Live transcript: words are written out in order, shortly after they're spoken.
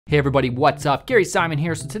Hey everybody, what's up? Gary Simon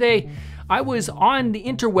here. So today I was on the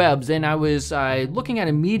interwebs and I was looking at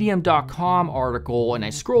a medium.com article, and I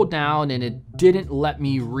scrolled down and it didn't let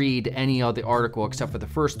me read any of the article except for the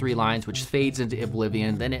first 3 lines, which fades into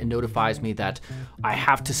oblivion. Then it notifies me that I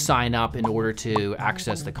have to sign up in order to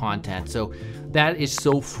access the content. So that is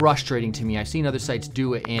so frustrating to me. I've seen other sites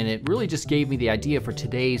do it, and it really just gave me the idea for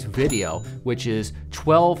today's video, which is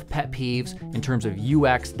 12 pet peeves in terms of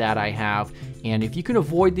UX that I have. And if you can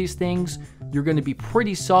avoid these things, you're going to be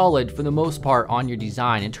pretty solid for the most part on your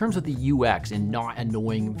design in terms of the UX and not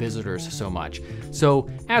annoying visitors so much. So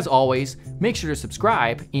as always, make sure to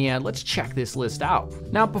subscribe and let's check this list out.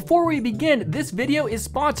 Now before we begin, this video is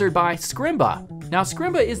sponsored by Scrimba. Now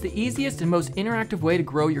Scrimba is the easiest and most interactive way to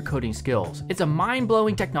grow your coding skills. It's a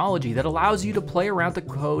mind-blowing technology that allows you to play around the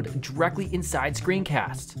code directly inside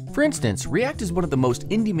screencasts. For instance, React is one of the most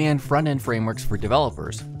in-demand front-end frameworks for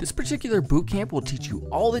developers. This particular bootcamp will teach you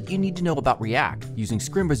all that you need to know about React using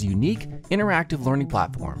Scrimba's unique, interactive learning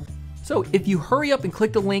platform. So if you hurry up and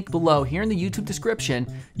click the link below here in the YouTube description,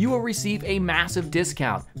 you will receive a massive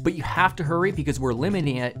discount, but you have to hurry because we're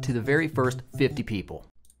limiting it to the very first 50 people.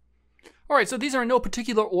 All right, so these are in no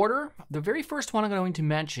particular order. The very first one I'm going to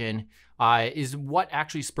mention is what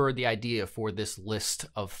actually spurred the idea for this list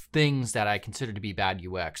of things that I consider to be bad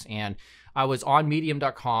UX. And I was on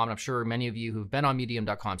medium.com. I'm sure many of you who've been on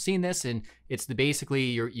medium.com seen this, and it's basically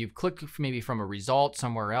you've clicked maybe from a result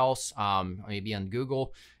somewhere else, maybe on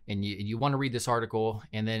Google, and you want to read this article,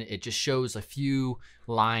 and then it just shows a few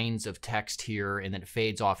lines of text here, and then it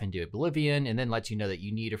fades off into oblivion, and then lets you know that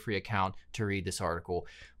you need a free account to read this article.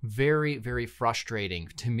 Very, very frustrating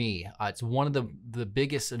to me. It's one of the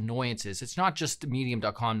biggest annoyances. It's not just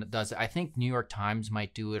medium.com that does it. I think New York Times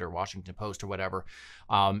might do it, or Washington Post or whatever.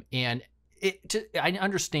 And I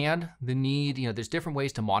understand the need, there's different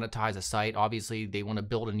ways to monetize a site. Obviously, they want to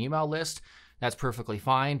build an email list. That's perfectly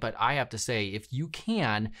fine. But I have to say, if you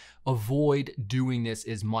can, avoid doing this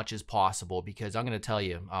as much as possible, because I'm going to tell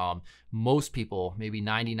you, most people, maybe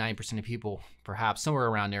 99% of people, perhaps somewhere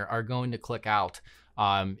around there, are going to click out.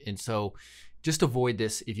 And so just avoid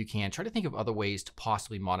this if you can. Try to think of other ways to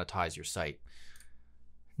possibly monetize your site.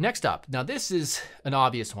 Next up, now this is an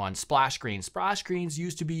obvious one, splash screens. Splash screens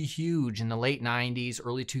used to be huge in the late 90s,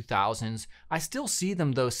 early 2000s. I still see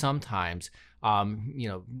them though sometimes.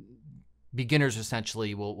 Beginners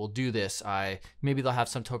essentially will do this. Maybe they'll have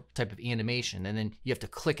some type of animation, and then you have to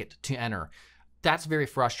click it to enter. That's very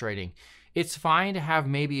frustrating. It's fine to have,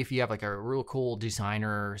 maybe if you have like a real cool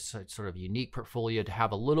designer, sort of unique portfolio, to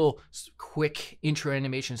have a little quick intro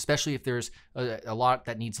animation, especially if there's a lot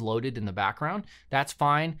that needs loaded in the background. That's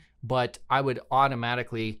fine, but I would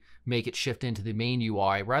automatically make it shift into the main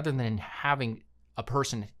UI rather than having a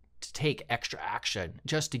person to take extra action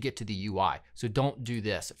just to get to the UI. So don't do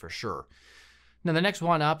this for sure. Now the next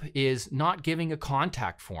one up is not giving a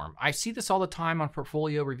contact form. I see this all the time on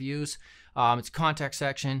portfolio reviews. It's contact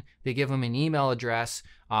section. They give them an email address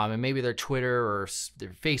and maybe their Twitter or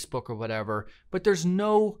their Facebook or whatever, but there's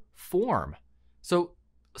no form. So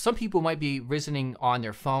some people might be visiting on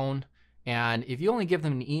their phone, and if you only give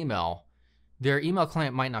them an email, their email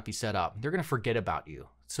client might not be set up. They're going to forget about you.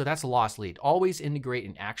 So that's a lost lead. Always integrate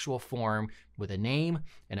an actual form with a name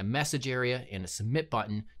and a message area and a submit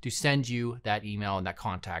button to send you that email and that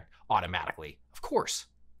contact automatically, of course.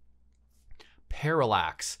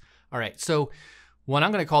 Parallax. All right, so what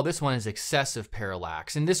I'm going to call this one is excessive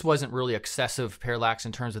parallax. And this wasn't really excessive parallax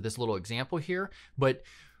in terms of this little example here, but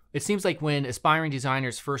it seems like when aspiring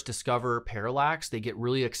designers first discover parallax, they get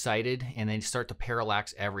really excited and they start to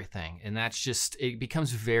parallax everything. And that's just, it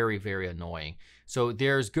becomes very, very annoying. So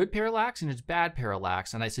there's good parallax and there's bad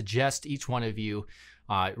parallax. And I suggest each one of you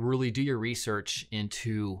really do your research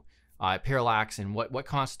into parallax and what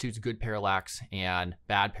constitutes good parallax and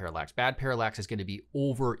bad parallax. Bad parallax is going to be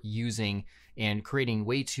overusing and creating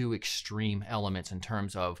way too extreme elements in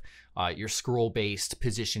terms of your scroll-based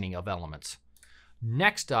positioning of elements.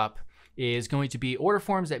 Next up is going to be order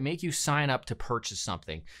forms that make you sign up to purchase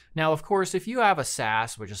something. Now, of course, if you have a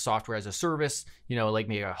SaaS, which is software as a service, like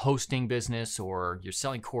maybe a hosting business or you're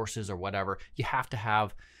selling courses or whatever, you have to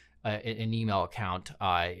have an email account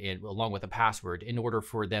along with a password in order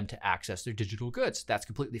for them to access their digital goods. That's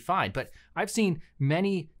completely fine. But I've seen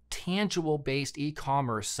many tangible-based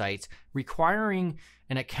e-commerce sites requiring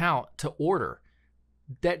an account to order.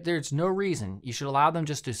 That there's no reason. You should allow them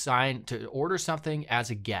just to order something as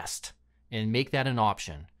a guest and make that an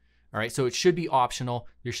option. All right, so it should be optional.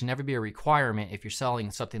 There should never be a requirement if you're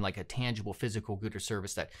selling something like a tangible physical good or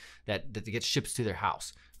service that gets shipped to their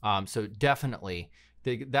house. So definitely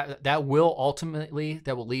that will ultimately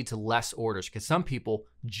lead to less orders, because some people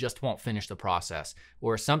just won't finish the process,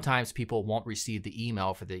 or sometimes people won't receive the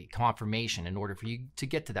email for the confirmation in order for you to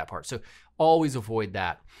get to that part. So always avoid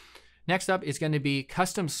that. Next up is going to be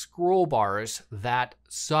custom scroll bars that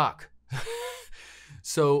suck.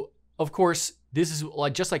 So of course, this is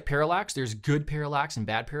just like Parallax. There's good Parallax and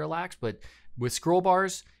bad Parallax, but with scroll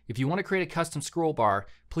bars, if you want to create a custom scroll bar,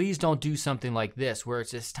 please don't do something like this, where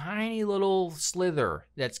it's this tiny little slither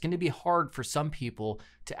that's going to be hard for some people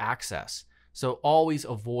to access. So always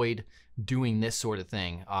avoid doing this sort of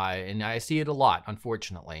thing. And I see it a lot,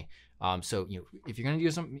 unfortunately. So if you're going to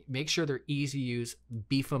use them, make sure they're easy to use.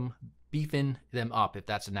 Beefing them up, if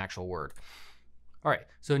that's an actual word. All right,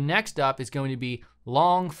 so next up is going to be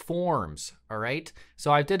long forms. All right,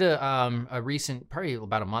 so I did a recent, probably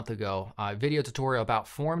about a month ago, video tutorial about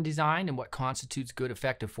form design and what constitutes good,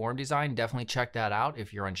 effective form design. Definitely check that out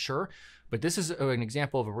if you're unsure. But this is an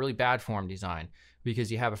example of a really bad form design,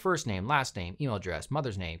 because you have a first name, last name, email address,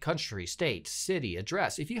 mother's name, country, state, city,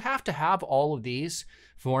 address. If you have to have all of these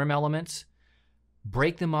form elements,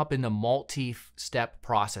 break them up into multi-step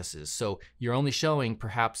processes. So you're only showing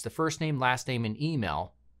perhaps the first name, last name, and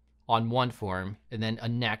email on one form, and then a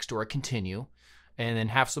next or a continue, and then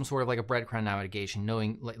have some sort of like a breadcrumb navigation,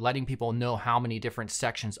 letting people know how many different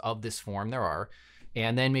sections of this form there are,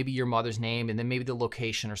 and then maybe your mother's name, and then maybe the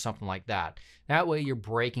location or something like that. That way you're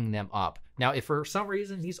breaking them up. Now, if for some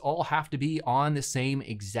reason these all have to be on the same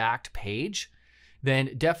exact page,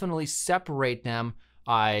 then definitely separate them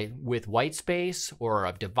with white space or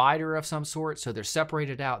a divider of some sort, so they're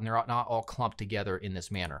separated out and they're not all clumped together in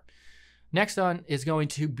this manner. Next on is going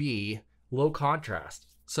to be low contrast.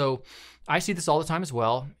 So I see this all the time as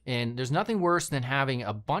well, and there's nothing worse than having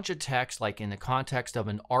a bunch of text, like in the context of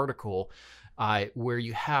an article, where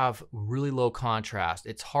you have really low contrast.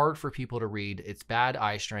 It's hard for people to read. It's bad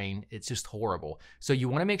eye strain. It's just horrible. So you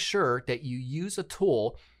want to make sure that you use a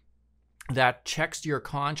tool that checks your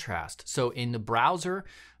contrast. So in the browser,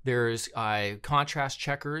 there's contrast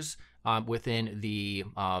checkers within the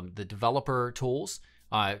developer tools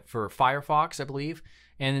for Firefox, I believe.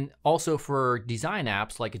 And also for design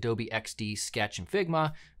apps like Adobe XD, Sketch, and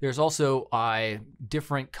Figma, there's also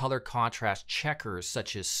different color contrast checkers,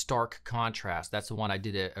 such as stark contrast. That's the one I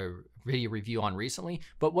did a video review on recently.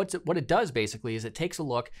 But what it does basically is it takes a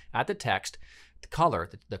look at the text, the color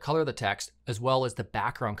of the text, as well as the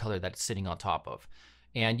background color that it's sitting on top of.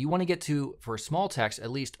 And you want to get to, for small text,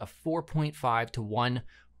 at least a 4.5:1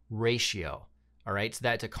 ratio. All right, so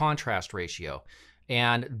that's a contrast ratio.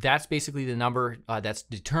 And that's basically the number that's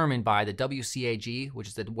determined by the WCAG, which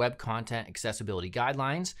is the Web Content Accessibility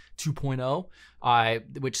Guidelines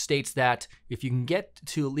 2.0, which states that if you can get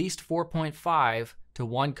to at least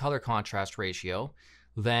 4.5:1 color contrast ratio,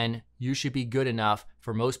 then you should be good enough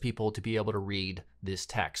for most people to be able to read this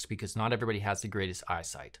text, because not everybody has the greatest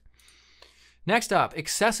eyesight. Next up,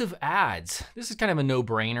 excessive ads. This is kind of a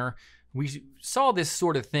no-brainer. We saw this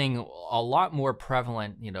sort of thing a lot more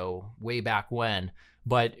prevalent, way back when,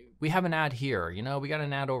 but we have an ad here, we got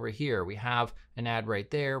an ad over here, we have an ad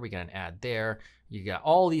right there, we got an ad there. You got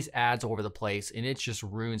all these ads over the place, and it just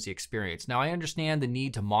ruins the experience. Now, I understand the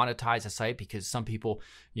need to monetize a site, because some people,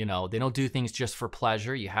 they don't do things just for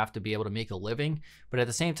pleasure. You have to be able to make a living. But at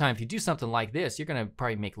the same time, if you do something like this, you're going to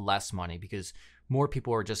probably make less money, because more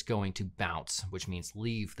people are just going to bounce, which means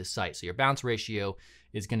leave the site. So your bounce ratio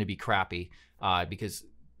is going to be crappy, because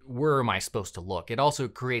where am I supposed to look? It also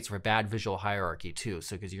creates a bad visual hierarchy too,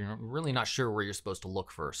 so because you're really not sure where you're supposed to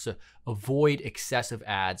look first. So avoid excessive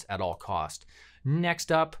ads at all costs.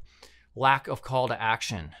 Next up, lack of call to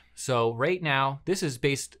action. So right now, this is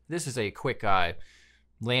a quick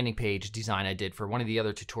landing page design I did for one of the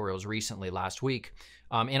other tutorials recently last week.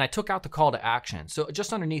 And I took out the call to action. So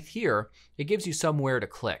just underneath here, it gives you somewhere to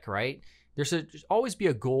click, right? There should always be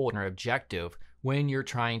a goal and an objective when you're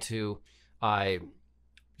trying to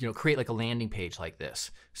create like a landing page like this.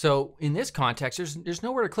 So in this context, there's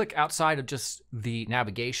nowhere to click outside of just the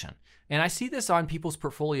navigation. And I see this on people's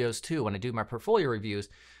portfolios too. When I do my portfolio reviews,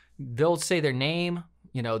 they'll say their name,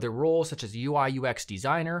 their role, such as UI UX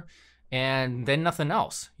designer, and then nothing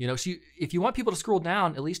else. So if you want people to scroll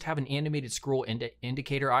down, at least have an animated scroll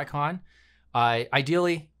indicator icon.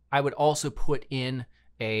 Ideally, I would also put in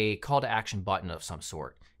a call to action button of some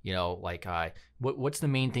sort. What's the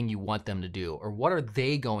main thing you want them to do, or what are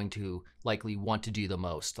they going to likely want to do the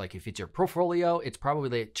most? Like if it's your portfolio, it's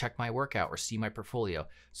probably check my workout or see my portfolio.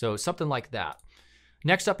 So something like that.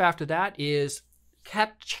 Next up after that is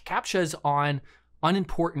CAPTCHAs on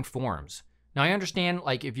unimportant forms. Now I understand,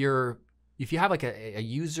 like if you're if you have like a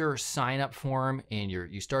user sign up form and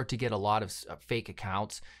you start to get a lot of fake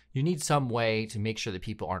accounts, you need some way to make sure that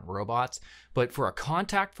people aren't robots. But for a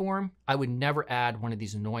contact form, I would never add one of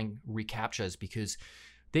these annoying reCAPTCHAs because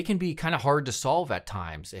they can be kind of hard to solve at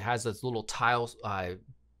times. It has those little tile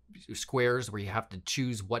squares where you have to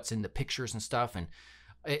choose what's in the pictures and stuff, and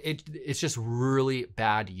it's just really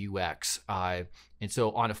bad UX. And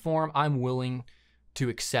so on a form, I'm willing to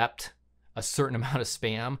accept a certain amount of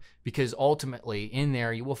spam because ultimately in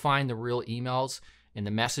there you will find the real emails and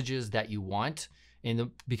the messages that you want.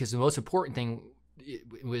 And because the most important thing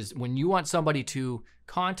was when you want somebody to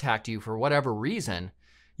contact you for whatever reason,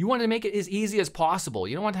 you want to make it as easy as possible.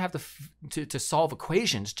 You don't want to have to solve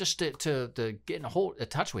equations just to get in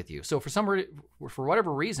touch with you. So for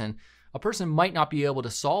whatever reason, a person might not be able to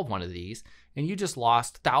solve one of these, and you just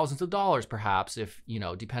lost thousands of dollars perhaps if,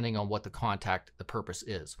 depending on what the purpose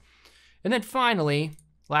is. And then finally,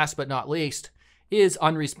 last but not least, is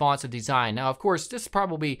unresponsive design. Now, of course, this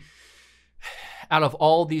probably, out of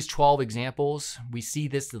all these 12 examples, we see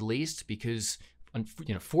this the least because,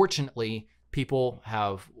 fortunately, people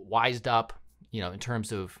have wised up, in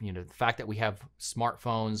terms of, the fact that we have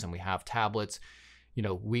smartphones and we have tablets.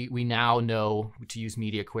 We now know to use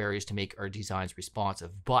media queries to make our designs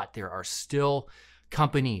responsive, but there are still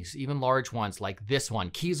companies, even large ones like this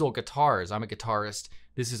one, Kiesel Guitars. I'm a guitarist.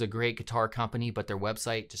 This is a great guitar company, but their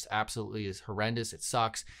website just absolutely is horrendous. It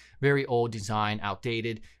sucks. Very old design,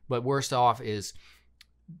 outdated, but worst off is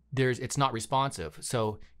it's not responsive.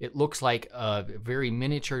 So it looks like a very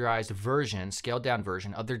miniaturized version, scaled down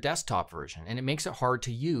version of their desktop version, and it makes it hard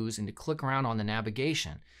to use and to click around on the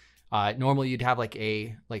navigation. Normally you'd have like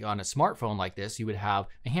on a smartphone like this, you would have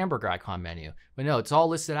a hamburger icon menu, but no, it's all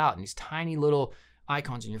listed out in these tiny little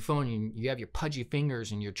icons on your phone. And you have your pudgy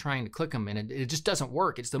fingers and you're trying to click them and it just doesn't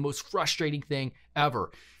work. It's the most frustrating thing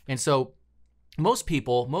ever. And so most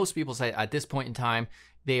people say at this point in time,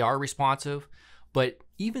 they are responsive, but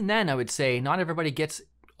even then I would say not everybody gets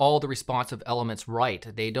all the responsive elements right.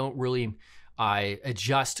 They don't really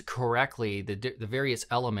adjust correctly the various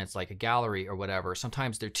elements like a gallery or whatever.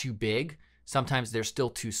 Sometimes they're too big, sometimes they're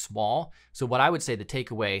still too small. So what I would say the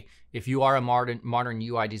takeaway, if you are a modern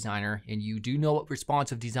UI designer and you do know what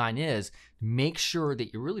responsive design is, make sure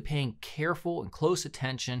that you're really paying careful and close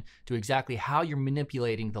attention to exactly how you're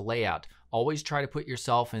manipulating the layout. Always try to put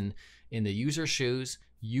yourself in the user's shoes.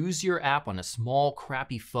 Use your app on a small,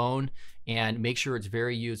 crappy phone and make sure it's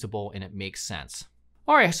very usable and it makes sense.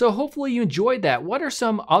 All right, so hopefully you enjoyed that. What are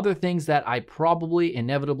some other things that I probably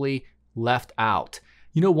inevitably left out?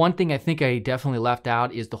 One thing I think I definitely left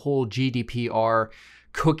out is the whole GDPR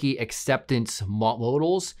cookie acceptance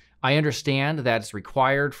modals. I understand that it's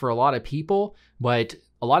required for a lot of people, but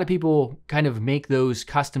a lot of people kind of make those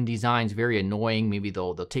custom designs very annoying. Maybe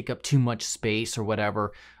they'll take up too much space or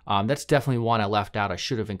whatever. That's definitely one I left out I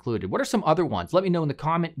should have included. What are some other ones? Let me know in the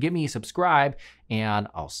comment, give me a subscribe, and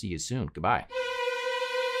I'll see you soon. Goodbye.